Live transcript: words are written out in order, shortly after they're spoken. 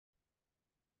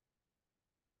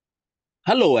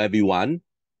Hello everyone,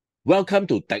 welcome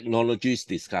to Technologies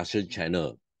Discussion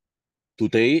channel.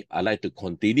 Today, I'd like to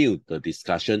continue the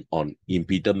discussion on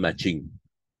impedance matching.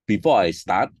 Before I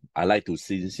start, I'd like to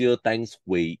sincere thanks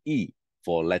Wei Yi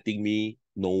for letting me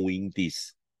knowing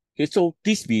this. Okay, so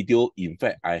this video, in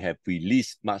fact, I have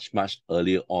released much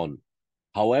earlier on.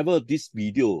 However, this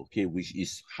video, okay, which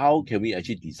is how can we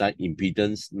actually design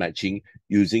impedance matching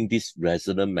using this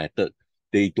resonant method,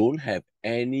 they don't have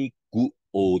any good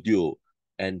audio.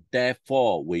 And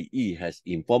therefore, Wei Yi has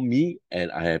informed me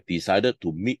and I have decided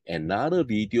to make another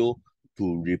video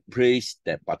to replace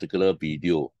that particular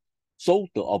video. So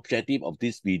the objective of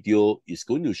this video is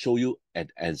going to show you an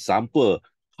example.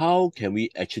 How can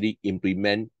we actually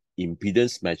implement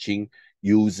impedance matching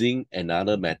using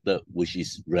another method, which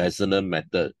is resonant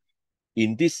method.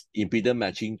 In this impedance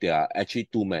matching, there are actually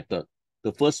two methods.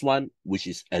 The first one, which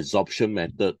is absorption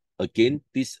method. Again,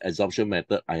 this absorption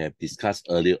method I have discussed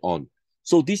earlier on.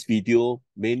 So this video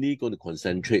mainly going to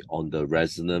concentrate on the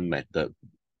resonant method.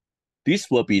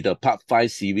 This will be the part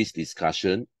 5 series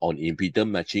discussion on impedance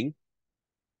matching.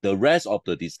 The rest of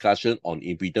the discussion on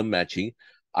impedance matching,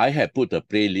 I have put the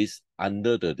playlist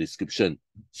under the description.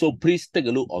 So please take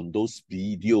a look on those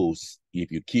videos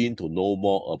if you're keen to know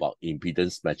more about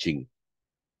impedance matching.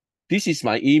 This is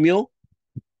my email.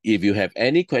 If you have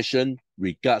any question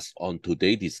regards on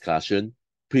today's discussion,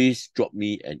 please drop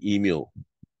me an email.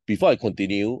 Before I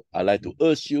continue, I'd like to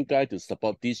urge you guys to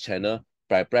support this channel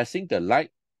by pressing the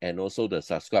like and also the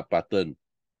subscribe button.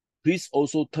 Please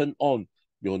also turn on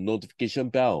your notification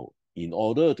bell in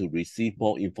order to receive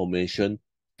more information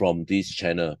from this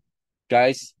channel.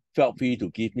 Guys, feel free to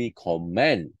give me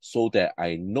comment so that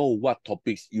I know what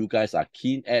topics you guys are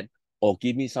keen at, or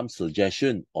give me some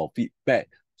suggestion or feedback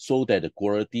so that the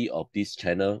quality of this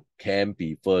channel can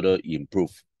be further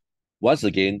improved. Once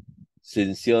again,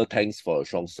 sincere thanks for your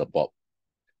strong support.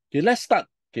 Okay, let's start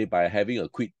by having a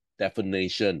quick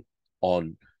definition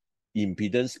on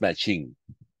impedance matching.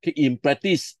 Okay, in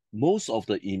practice, most of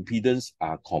the impedance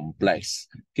are complex,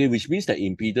 okay, which means that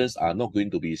impedance are not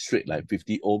going to be straight like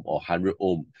 50 ohm or 100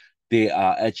 ohm. They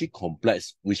are actually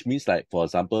complex, which means like, for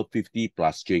example, 50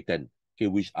 plus J10, okay,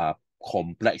 which are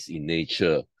complex in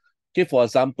nature. Okay, for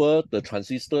example, the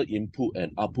transistor input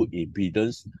and output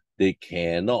impedance, they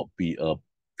cannot be a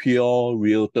pure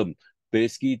real term.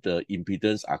 Basically, the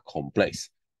impedance are complex,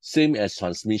 same as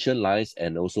transmission lines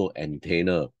and also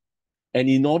antenna. And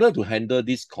in order to handle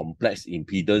this complex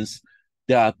impedance,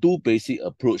 there are two basic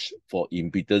approaches for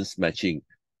impedance matching.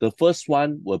 The first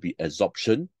one will be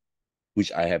absorption,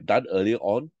 which I have done earlier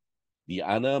on. The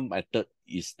other method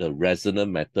is the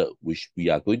resonant method, which we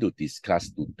are going to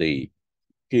discuss today.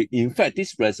 Okay, in fact,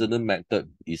 this resonant method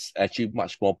is actually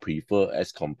much more preferred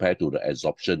as compared to the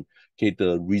absorption. Okay,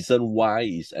 the reason why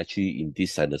is actually in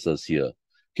these sentences here.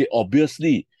 Okay,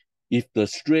 obviously, if the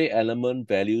stray element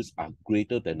values are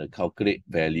greater than the calculate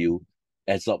value,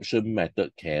 absorption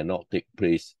method cannot take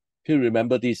place. Okay,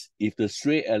 remember this, if the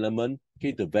stray element,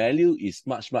 okay, the value is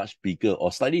much bigger or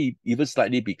even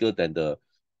slightly bigger than the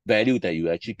value that you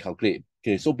actually calculate.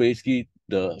 Okay, so basically,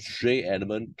 the stray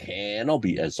element cannot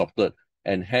be absorbed,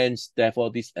 and hence,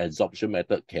 therefore, this absorption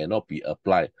method cannot be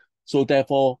applied. So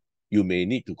therefore, you may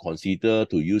need to consider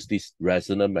to use this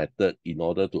resonant method in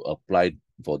order to apply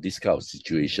for this kind of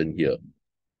situation here.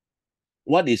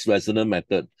 What is resonant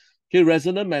method? Okay,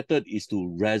 resonant method is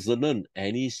to resonate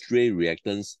any stray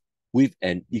reactance with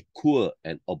an equal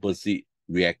and opposite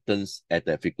reactance at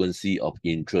the frequency of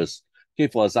interest.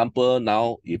 Okay, for example,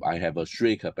 now if I have a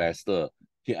stray capacitor,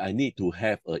 okay, I need to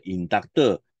have an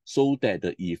inductor so that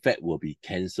the effect will be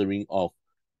cancelling off.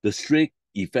 The stray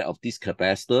effect of this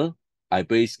capacitor, I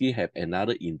basically have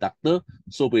another inductor.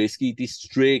 So basically this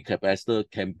stray capacitor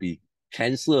can be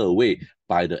cancelled away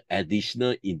by the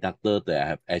additional inductor that I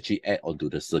have actually added onto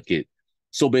the circuit.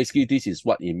 So basically this is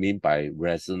what it means by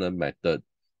resonant method.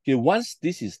 Okay, once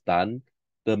this is done,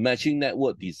 the matching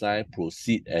network design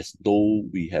proceed as though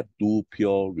we have two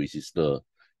pure resistors.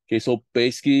 Okay, so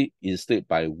basically instead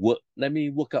let me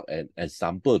work up an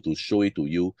example to show it to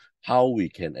you how we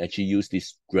can actually use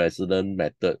this resonant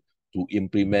method to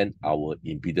implement our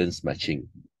impedance matching.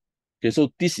 Okay,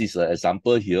 so this is an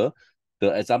example here. The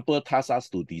example tasks us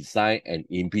to design an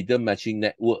impedance matching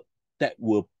network that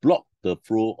will block the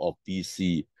flow of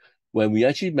DC. When we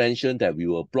actually mention that we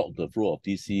will block the flow of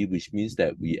DC, which means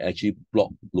that we actually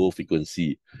block low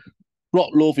frequency. Block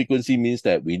low frequency means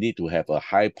that we need to have a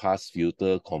high pass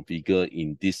filter configured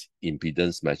in this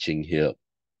impedance matching here.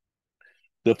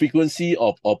 The frequency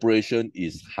of operation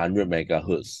is 100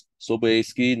 megahertz. So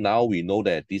basically now we know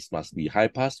that this must be high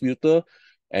pass filter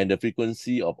and the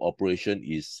frequency of operation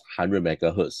is 100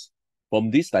 megahertz. From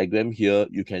this diagram here,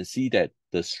 you can see that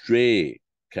the stray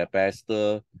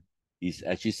capacitor is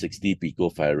actually 60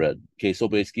 picofarad. Okay, so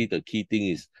basically the key thing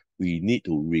is we need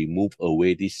to remove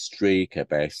away this stray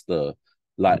capacitor.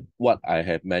 Like what I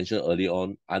have mentioned earlier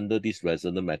on, under this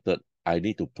resonant method, I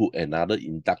need to put another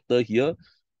inductor here.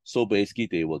 So basically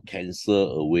they will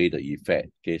cancel away the effect.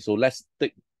 Okay, so let's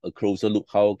take a closer look.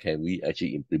 How can we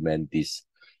actually implement this?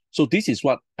 So this is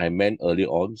what I meant earlier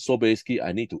on. So basically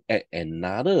I need to add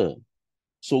another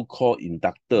so-called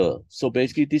inductor. So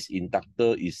basically this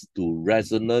inductor is to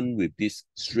resonate with this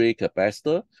stray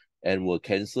capacitor and will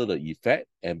cancel the effect.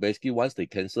 And basically once they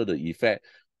cancel the effect,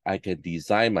 I can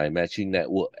design my matching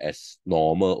network as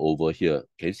normal over here.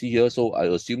 Can you see here? So I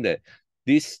assume that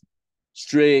this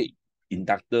stray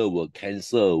inductor will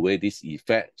cancel away this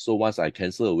effect. So once I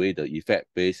cancel away the effect,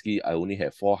 basically I only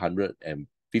have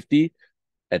 450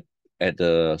 at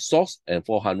the source and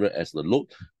 400 as the load,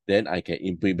 then I can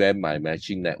implement my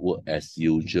matching network as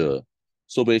usual.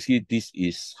 So basically, this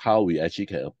is how we actually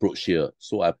can approach here.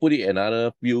 So I put it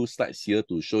another few slides here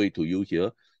to show it to you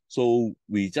here. So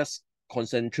we just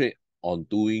concentrate on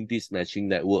doing this matching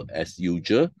network as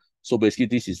usual. So basically,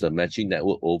 this is the matching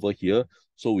network over here.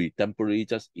 So we temporarily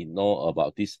just ignore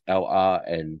about this LR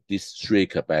and this stray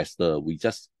capacitor. We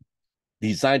just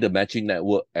design the matching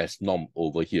network as norm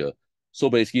over here. So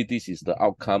basically, this is the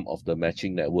outcome of the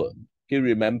matching network. Okay,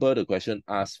 remember the question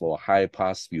asked for high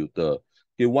pass filter.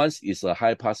 Okay, once it's a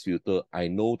high pass filter, I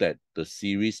know that the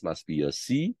series must be a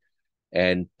C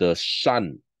and the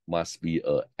shunt must be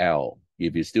a L.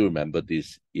 If you still remember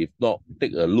this, if not,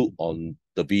 take a look on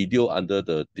the video under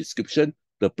the description,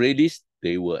 the playlist,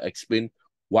 they will explain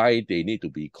why they need to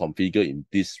be configured in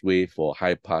this way for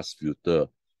high pass filter.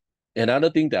 Another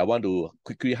thing that I want to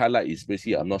quickly highlight is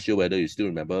basically, I'm not sure whether you still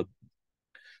remember,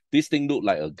 this thing look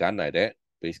like a gun like that.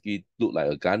 Basically, look like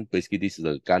a gun. Basically, this is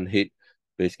the gun head.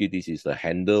 Basically, this is the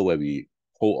handle where we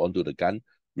hold onto the gun.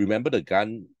 Remember, the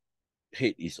gun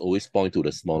head is always point to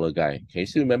the smaller guy. Can you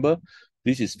still remember?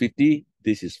 This is 50,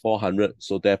 this is 400.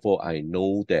 So therefore, I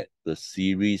know that the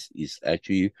series is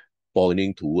actually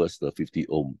pointing towards the 50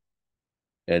 ohm.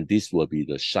 And this will be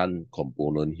the shunt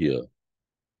component here.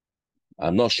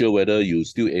 I'm not sure whether you're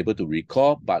still able to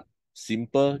recall, but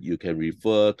simple, you can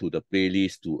refer to the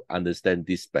playlist to understand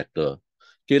this better.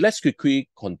 Okay, let's quickly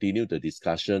continue the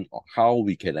discussion on how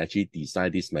we can actually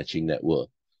design this matching network.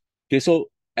 Okay, so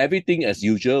everything as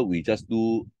usual, we just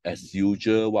do as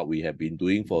usual what we have been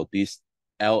doing for this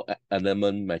L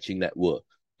element matching network.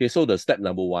 Okay, so the step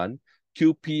number one,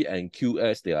 QP and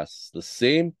QS, they are the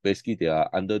same. Basically, they are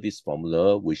under this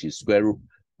formula, which is square root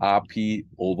RP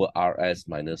over RS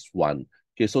minus 1.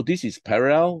 Okay, so this is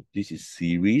parallel, this is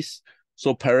series.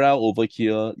 So parallel over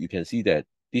here, you can see that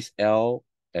this L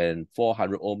and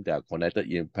 400 ohm, they are connected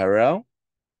in parallel.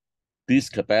 This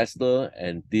capacitor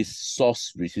and this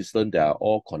source resistance, they are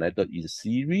all connected in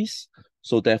series.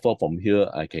 So therefore, from here,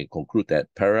 I can conclude that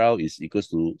parallel is equals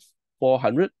to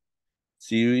 400,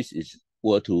 series is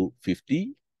equal to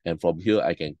 50. And from here,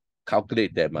 I can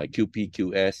calculate that my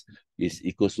QPQS is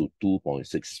equals to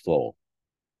 2.64.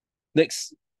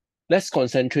 Next, let's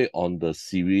concentrate on the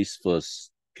series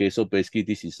first. Okay, so basically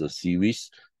this is a series.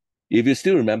 If you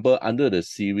still remember, under the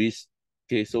series,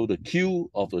 okay, so the Q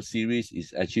of the series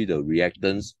is actually the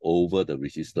reactance over the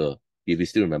resistor. If you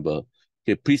still remember,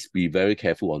 okay, please be very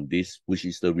careful on this, which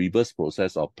is the reverse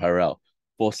process of parallel.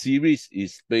 For series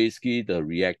is basically the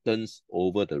reactance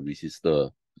over the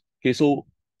resistor. Okay, so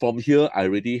from here, I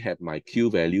already have my Q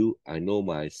value. I know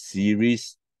my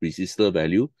series resistor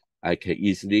value. I can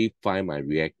easily find my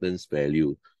reactance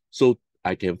value. So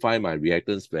I can find my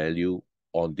reactance value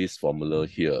on this formula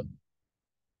here.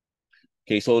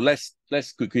 Okay, so let's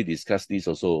quickly discuss this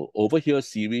also. Over here,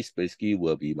 series basically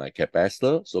will be my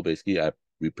capacitor. So basically, I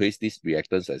replace this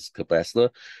reactance as capacitor.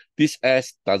 This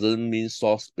S doesn't mean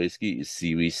source, basically is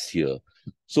series here.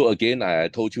 So again, I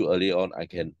told you earlier on, I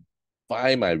can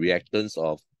find my reactance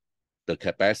of the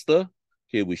capacitor,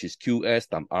 okay, which is QS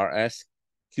times RS.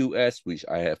 QS, which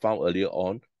I have found earlier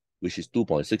on, which is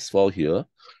 2.64 here.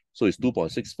 So it's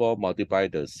 2.64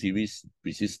 multiplied the series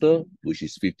resistor, which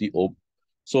is 50 ohm.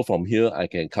 So from here, I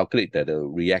can calculate that the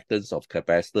reactance of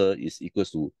capacitor is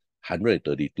equals to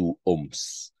 132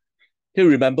 ohms. Okay,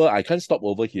 remember, I can't stop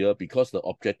over here because the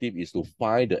objective is to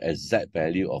find the exact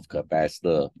value of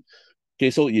capacitor. Okay,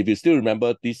 so if you still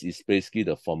remember, this is basically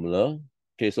the formula.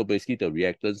 Okay, so basically the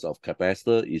reactance of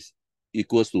capacitor is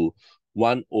equals to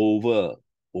 1 over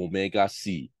omega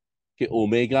C. Okay,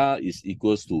 omega is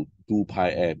equals to 2 pi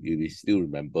f, if you still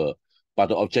remember. But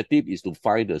the objective is to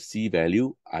find the C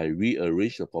value. I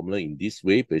rearrange the formula in this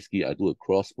way. Basically, I do a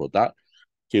cross product,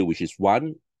 okay, which is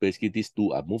 1 basically these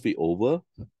two, I move it over.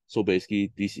 So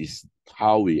basically this is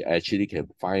how we actually can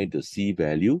find the C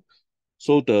value.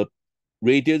 So the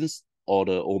radiance or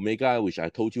the omega, which I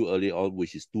told you earlier on,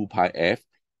 which is 2 pi f,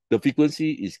 the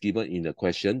frequency is given in the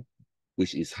question,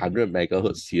 which is 100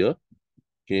 megahertz here.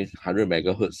 Okay, 100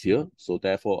 megahertz here. So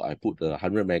therefore, I put the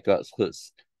 100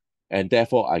 megahertz, and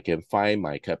therefore I can find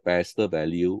my capacitor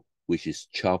value, which is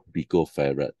 12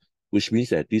 picofarad, which means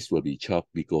that this will be 12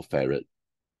 picofarad.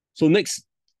 So next,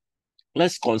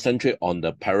 let's concentrate on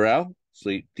the parallel.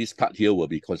 So this part here will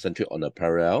be concentrate on the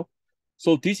parallel.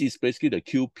 So this is basically the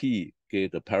QP, okay,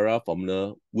 the parallel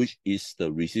formula, which is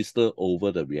the resistor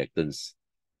over the reactance.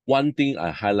 One thing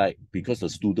I highlight, because the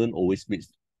student always makes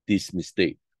this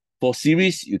mistake. For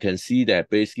series, you can see that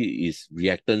basically is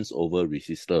reactance over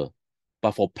resistor.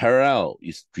 But for parallel,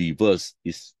 it's reverse,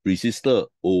 it's resistor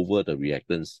over the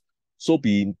reactance. So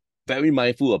be very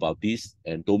mindful about this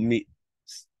and don't make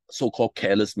so-called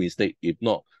careless mistake. If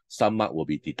not, some mark will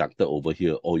be deducted over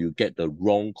here, or you get the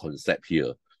wrong concept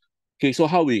here. Okay, so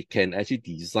how we can actually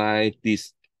design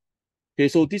this? Okay,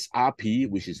 so this RP,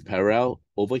 which is parallel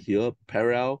over here,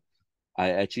 parallel, I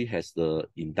actually has the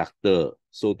inductor.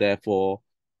 So therefore,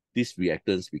 this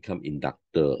reactance become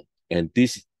inductor. And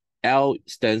this L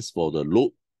stands for the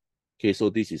load. Okay, so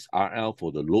this is RL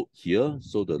for the load here.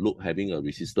 So the load having a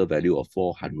resistor value of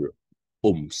 400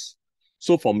 ohms.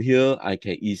 So from here, I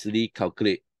can easily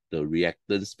calculate the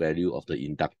reactance value of the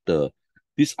inductor.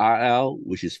 This RL,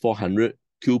 which is 400,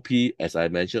 QP, as I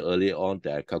mentioned earlier on,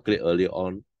 that I calculate earlier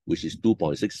on, which is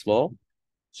 2.64.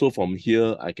 So from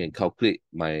here, I can calculate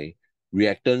my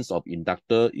reactance of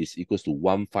inductor is equals to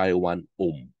 151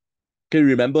 ohm. Okay,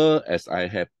 remember, as I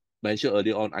have mentioned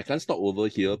earlier on, I can't stop over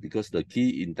here because the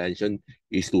key intention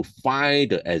is to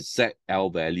find the exact L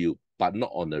value, but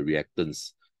not on the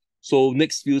reactance. So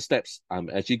next few steps, I'm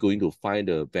actually going to find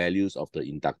the values of the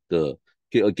inductor.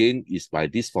 Okay, again, is by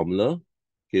this formula,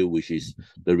 okay, which is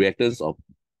the reactance of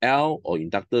L or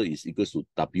inductor is equals to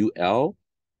WL.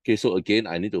 Okay, so again,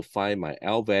 I need to find my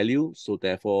L value. So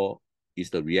therefore,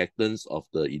 is the reactance of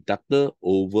the inductor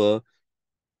over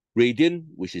radian,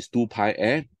 which is 2 pi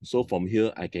f. So from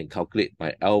here, I can calculate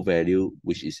my L value,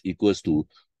 which is equals to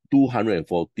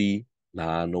 240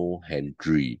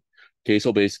 nanohenry. Okay,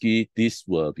 so basically, this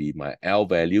will be my L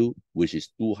value, which is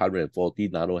 240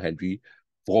 nanohenry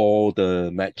for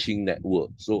the matching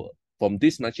network. So from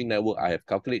this matching network, I have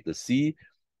calculated the C,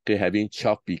 okay, having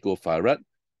 12 picofarad,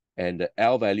 and the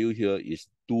L value here is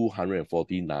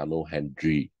 240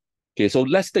 nanohenry. Okay, so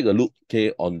let's take a look,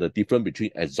 okay, on the difference between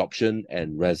absorption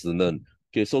and resonant.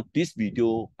 Okay, so this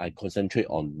video, I concentrate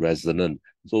on resonant.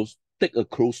 So take a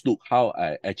close look how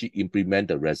I actually implement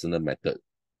the resonant method.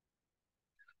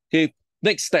 Okay,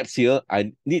 next steps here,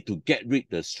 I need to get rid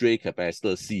the stray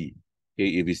capacitor C. Okay,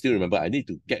 if you still remember, I need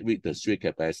to get rid the stray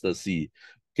capacitor C.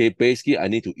 Okay, basically, I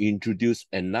need to introduce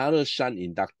another shunt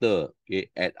inductor, okay,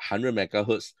 at 100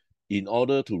 megahertz in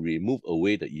order to remove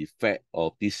away the effect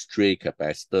of this stray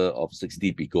capacitor of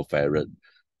 60 picofarad.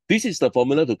 This is the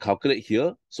formula to calculate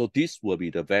here. So this will be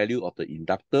the value of the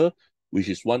inductor, which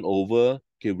is 1 over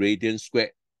radian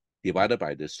squared divided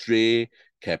by the stray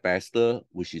capacitor,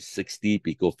 which is 60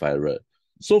 picofarad.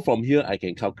 So from here, I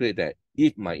can calculate that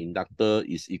if my inductor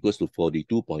is equals to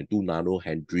 42.2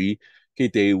 nanohenry, okay,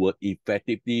 they will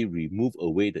effectively remove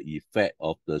away the effect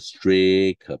of the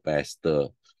stray capacitor.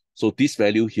 So this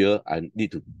value here, I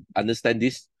need to understand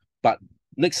this. But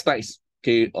next slides,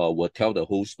 okay, will tell the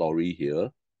whole story here.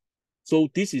 So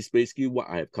this is basically what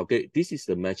I have calculated. This is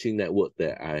the matching network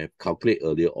that I have calculated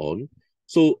earlier on.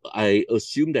 So I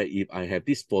assume that if I have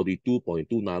this 42.2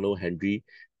 nanohenry,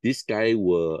 this guy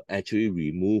will actually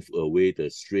remove away the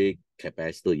stray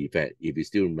capacitor effect, if you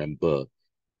still remember.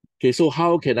 Okay, so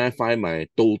how can I find my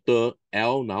total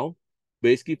L now?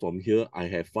 Basically from here, I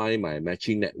have find my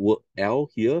matching network L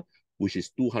here, which is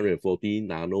 240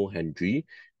 nanohenry.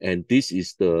 And this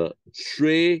is the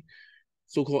stray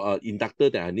so-called inductor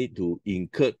that I need to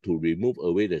insert to remove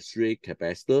away the stray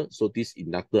capacitor. So this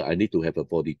inductor, I need to have a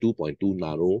 42.2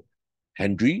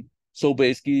 nanohenry. So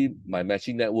basically, my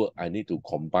matching network, I need to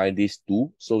combine these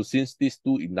two. So since these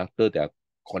two inductors, they are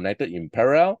connected in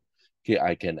parallel, okay,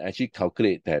 I can actually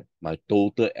calculate that my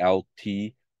total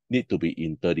LT need to be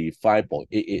in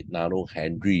 35.88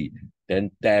 nanohenry.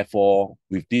 Then therefore,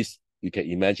 with this, you can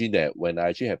imagine that when I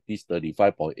actually have this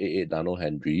 35.88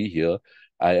 nanohenry here,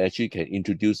 I actually can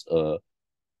introduce a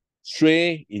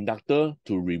stray inductor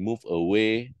to remove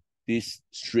away this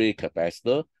stray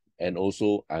capacitor, and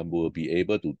also I will be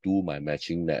able to do my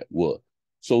matching network.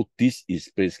 So this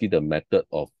is basically the method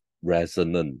of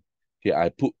resonant. Okay, I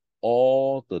put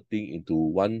all the thing into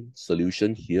one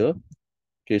solution here.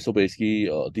 Okay, so basically,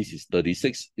 this is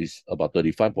 36, is about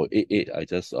 35.88. I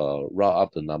just round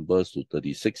up the numbers to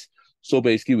 36. So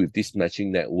basically, with this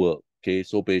matching network, okay,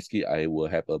 so basically, I will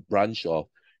have a branch of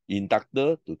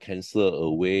inductor to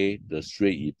cancel away the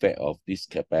stray effect of this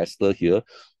capacitor here.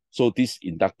 So this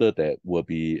inductor that will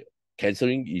be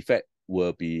cancelling effect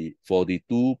will be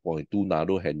 42.2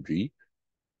 nanohenry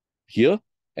here.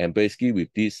 And basically with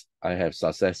this, I have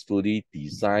successfully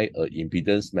designed an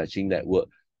impedance matching network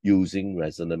using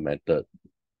resonant method.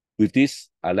 With this,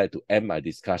 I'd like to end my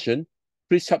discussion.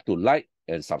 Please help to like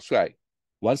and subscribe.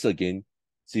 Once again,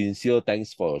 sincere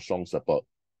thanks for your strong support.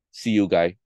 See you guys.